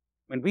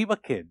when we were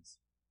kids,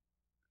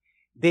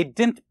 they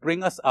didn't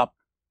bring us up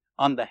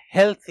on the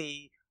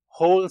healthy,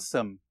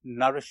 wholesome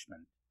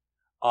nourishment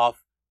of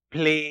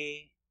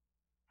play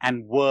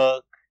and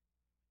work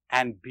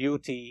and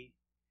beauty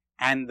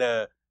and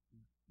the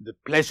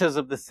pleasures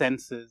of the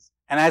senses.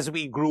 And as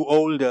we grew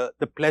older,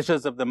 the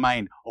pleasures of the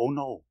mind. Oh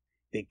no,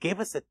 they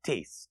gave us a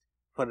taste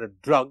for a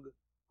drug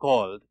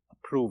called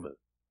approval.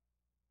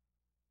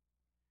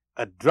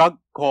 A drug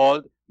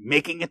called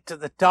making it to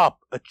the top,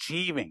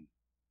 achieving,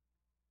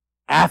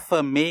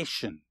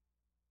 affirmation,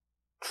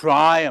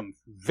 triumph,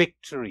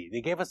 victory.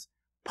 They gave us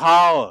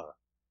power,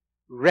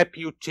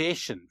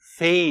 reputation,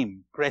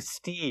 fame,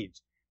 prestige.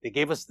 They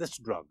gave us this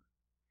drug.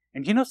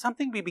 And you know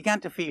something? We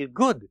began to feel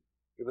good.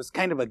 It was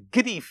kind of a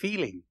giddy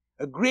feeling,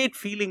 a great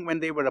feeling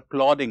when they were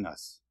applauding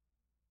us.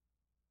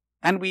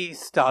 And we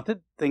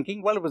started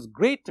thinking, well, it was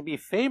great to be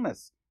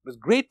famous. It was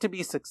great to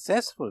be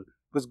successful.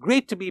 It was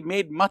great to be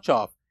made much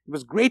of. It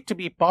was great to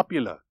be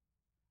popular.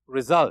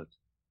 Result,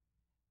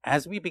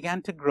 as we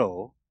began to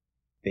grow,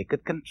 they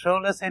could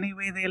control us any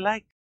way they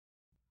liked.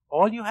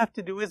 All you have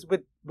to do is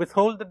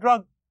withhold the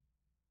drug.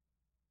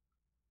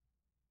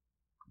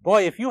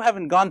 Boy, if you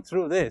haven't gone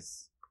through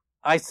this,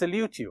 I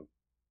salute you.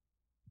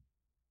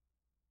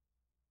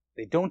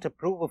 They don't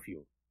approve of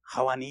you.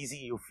 How uneasy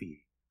you feel.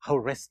 How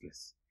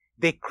restless.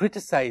 They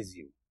criticize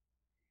you.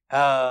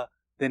 They're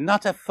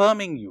not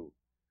affirming you.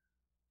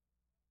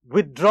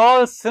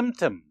 Withdrawal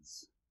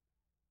symptoms.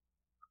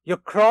 You're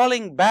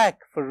crawling back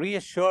for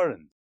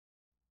reassurance.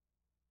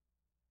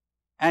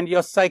 And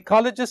your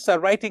psychologists are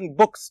writing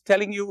books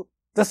telling you,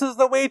 this is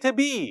the way to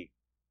be.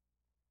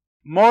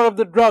 More of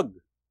the drug.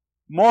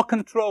 More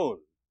control.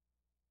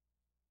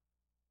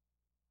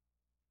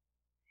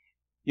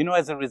 You know,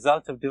 as a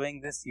result of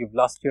doing this, you've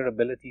lost your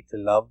ability to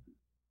love.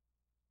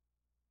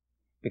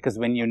 Because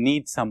when you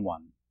need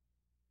someone,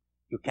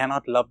 you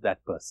cannot love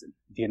that person.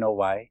 Do you know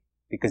why?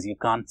 Because you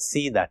can't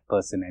see that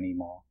person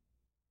anymore.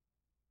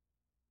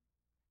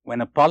 When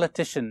a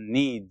politician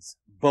needs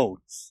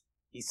votes,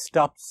 he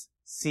stops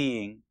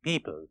seeing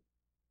people.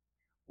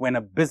 When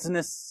a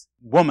business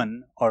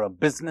woman or a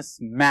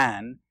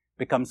businessman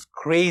becomes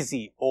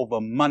crazy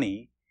over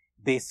money,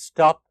 they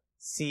stop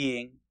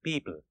seeing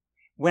people.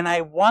 When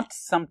I want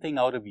something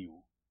out of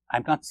you,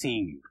 I'm not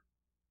seeing you.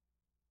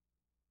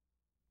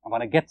 I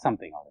want to get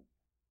something out of you.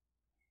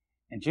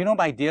 And you know,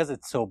 my dears,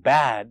 it's so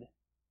bad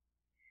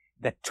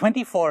that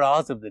 24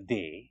 hours of the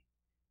day,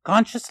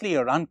 consciously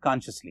or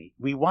unconsciously,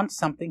 we want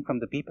something from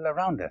the people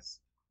around us.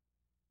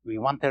 We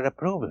want their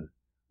approval.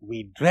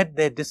 We dread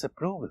their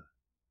disapproval.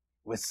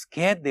 We're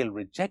scared they'll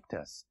reject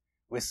us.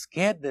 We're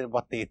scared that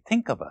what they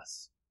think of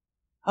us.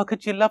 How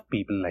could you love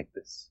people like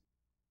this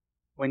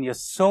when you're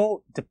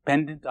so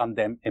dependent on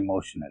them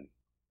emotionally?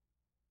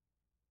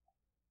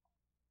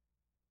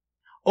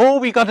 Oh,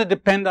 we got to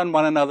depend on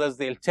one another.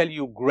 They'll tell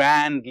you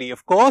grandly,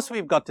 of course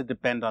we've got to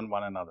depend on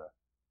one another.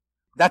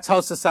 That's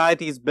how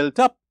society is built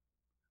up.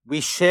 We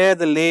share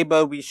the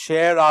labor, we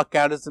share our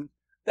charism.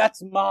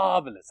 That's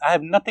marvelous. I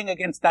have nothing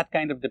against that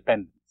kind of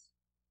dependence.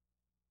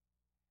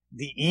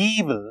 The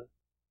evil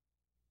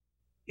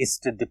is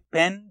to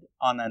depend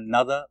on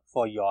another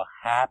for your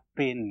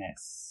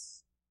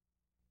happiness.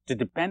 To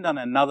depend on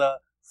another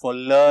for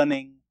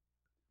learning,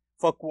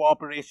 for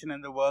cooperation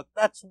in the work.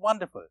 That's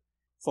wonderful.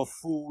 For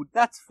food,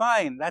 that's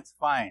fine, that's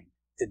fine.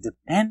 To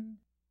depend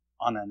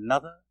on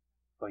another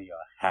for your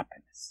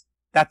happiness.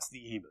 That's the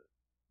evil.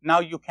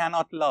 Now you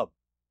cannot love.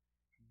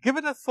 Give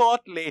it a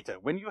thought later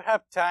when you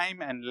have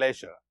time and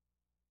leisure.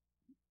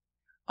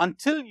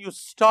 Until you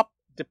stop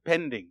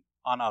depending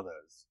on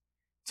others.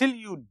 Till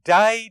you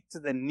die to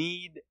the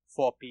need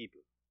for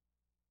people.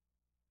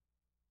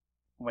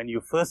 When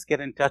you first get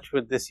in touch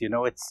with this, you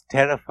know, it's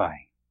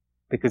terrifying.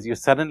 Because you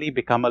suddenly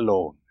become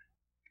alone.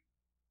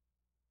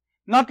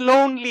 Not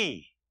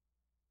lonely.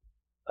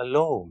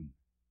 Alone.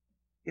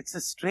 It's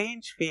a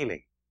strange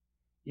feeling.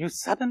 You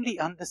suddenly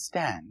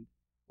understand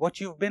what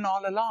you've been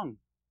all along.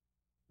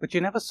 But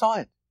you never saw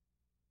it.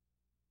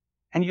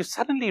 And you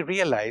suddenly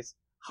realize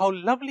how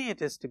lovely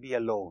it is to be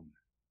alone.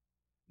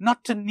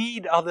 Not to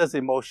need others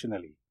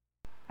emotionally.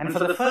 And for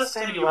the first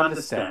time you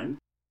understand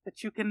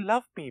that you can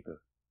love people.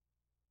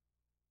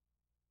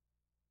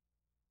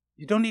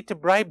 You don't need to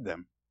bribe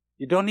them.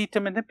 You don't need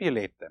to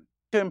manipulate them,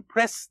 to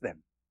impress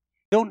them.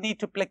 You don't need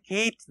to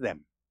placate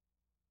them.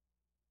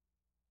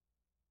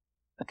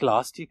 At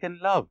last you can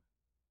love.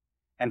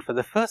 And for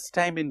the first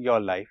time in your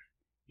life,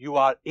 you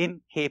are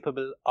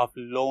incapable of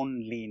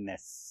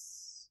loneliness.